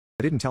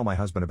I didn't tell my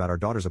husband about our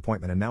daughter's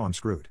appointment and now I'm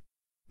screwed.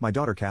 My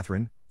daughter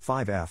Catherine,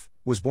 5F,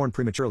 was born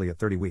prematurely at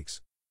 30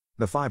 weeks.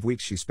 The 5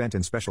 weeks she spent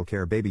in special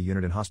care baby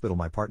unit in hospital.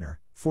 My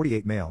partner,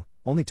 48 male,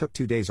 only took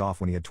 2 days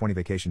off when he had 20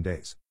 vacation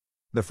days.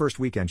 The first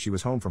weekend she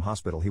was home from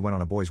hospital he went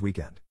on a boys'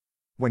 weekend.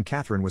 When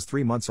Catherine was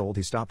 3 months old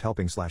he stopped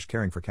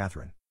helping/caring for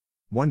Catherine.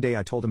 One day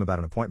I told him about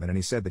an appointment and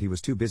he said that he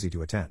was too busy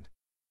to attend.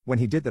 When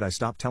he did that I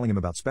stopped telling him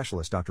about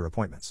specialist doctor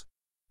appointments.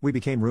 We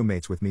became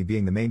roommates with me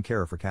being the main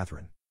carer for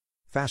Catherine.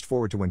 Fast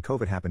forward to when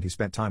COVID happened he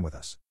spent time with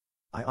us.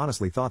 I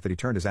honestly thought that he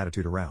turned his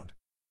attitude around.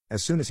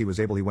 As soon as he was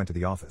able he went to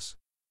the office.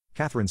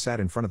 Catherine sat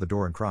in front of the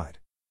door and cried.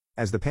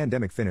 As the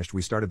pandemic finished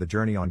we started the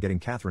journey on getting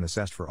Catherine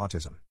assessed for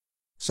autism.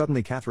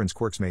 Suddenly Catherine's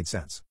quirks made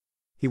sense.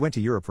 He went to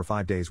Europe for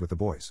 5 days with the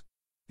boys.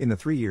 In the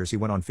 3 years he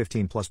went on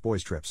 15 plus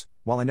boys trips,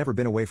 while I never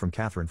been away from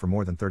Catherine for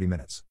more than 30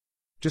 minutes.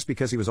 Just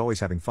because he was always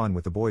having fun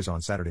with the boys on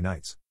Saturday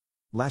nights.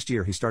 Last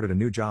year he started a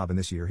new job and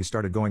this year he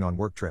started going on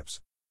work trips.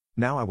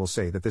 Now I will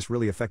say that this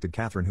really affected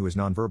Catherine who is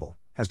nonverbal,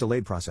 has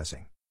delayed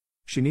processing.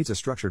 She needs a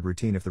structured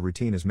routine. If the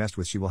routine is messed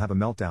with she will have a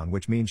meltdown,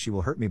 which means she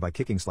will hurt me by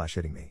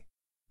kicking/hitting me.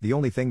 The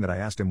only thing that I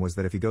asked him was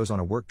that if he goes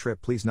on a work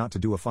trip please not to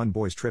do a fun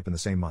boys trip in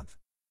the same month.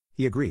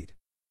 He agreed.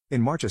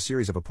 In March a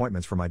series of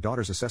appointments for my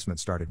daughter's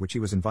assessment started which he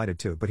was invited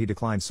to but he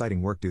declined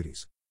citing work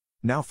duties.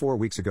 Now 4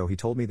 weeks ago he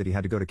told me that he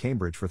had to go to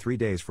Cambridge for 3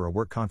 days for a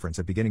work conference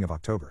at beginning of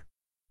October.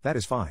 That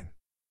is fine.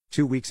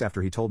 2 weeks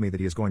after he told me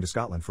that he is going to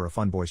Scotland for a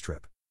fun boys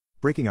trip.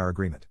 Breaking our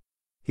agreement.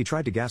 He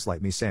tried to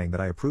gaslight me saying that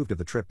I approved of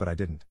the trip but I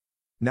didn't.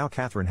 Now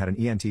Catherine had an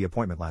ENT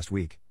appointment last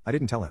week, I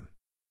didn't tell him.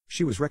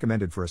 She was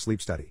recommended for a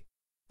sleep study.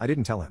 I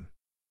didn't tell him.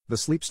 The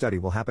sleep study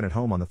will happen at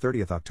home on the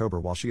 30th October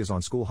while she is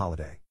on school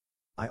holiday.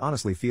 I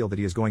honestly feel that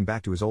he is going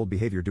back to his old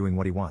behavior doing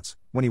what he wants,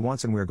 when he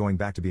wants and we are going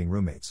back to being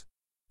roommates.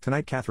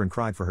 Tonight Catherine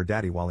cried for her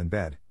daddy while in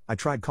bed. I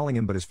tried calling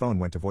him but his phone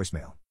went to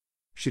voicemail.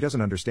 She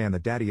doesn't understand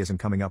that daddy isn't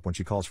coming up when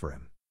she calls for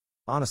him.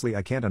 Honestly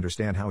I can't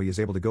understand how he is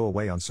able to go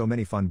away on so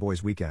many fun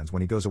boys weekends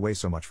when he goes away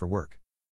so much for work.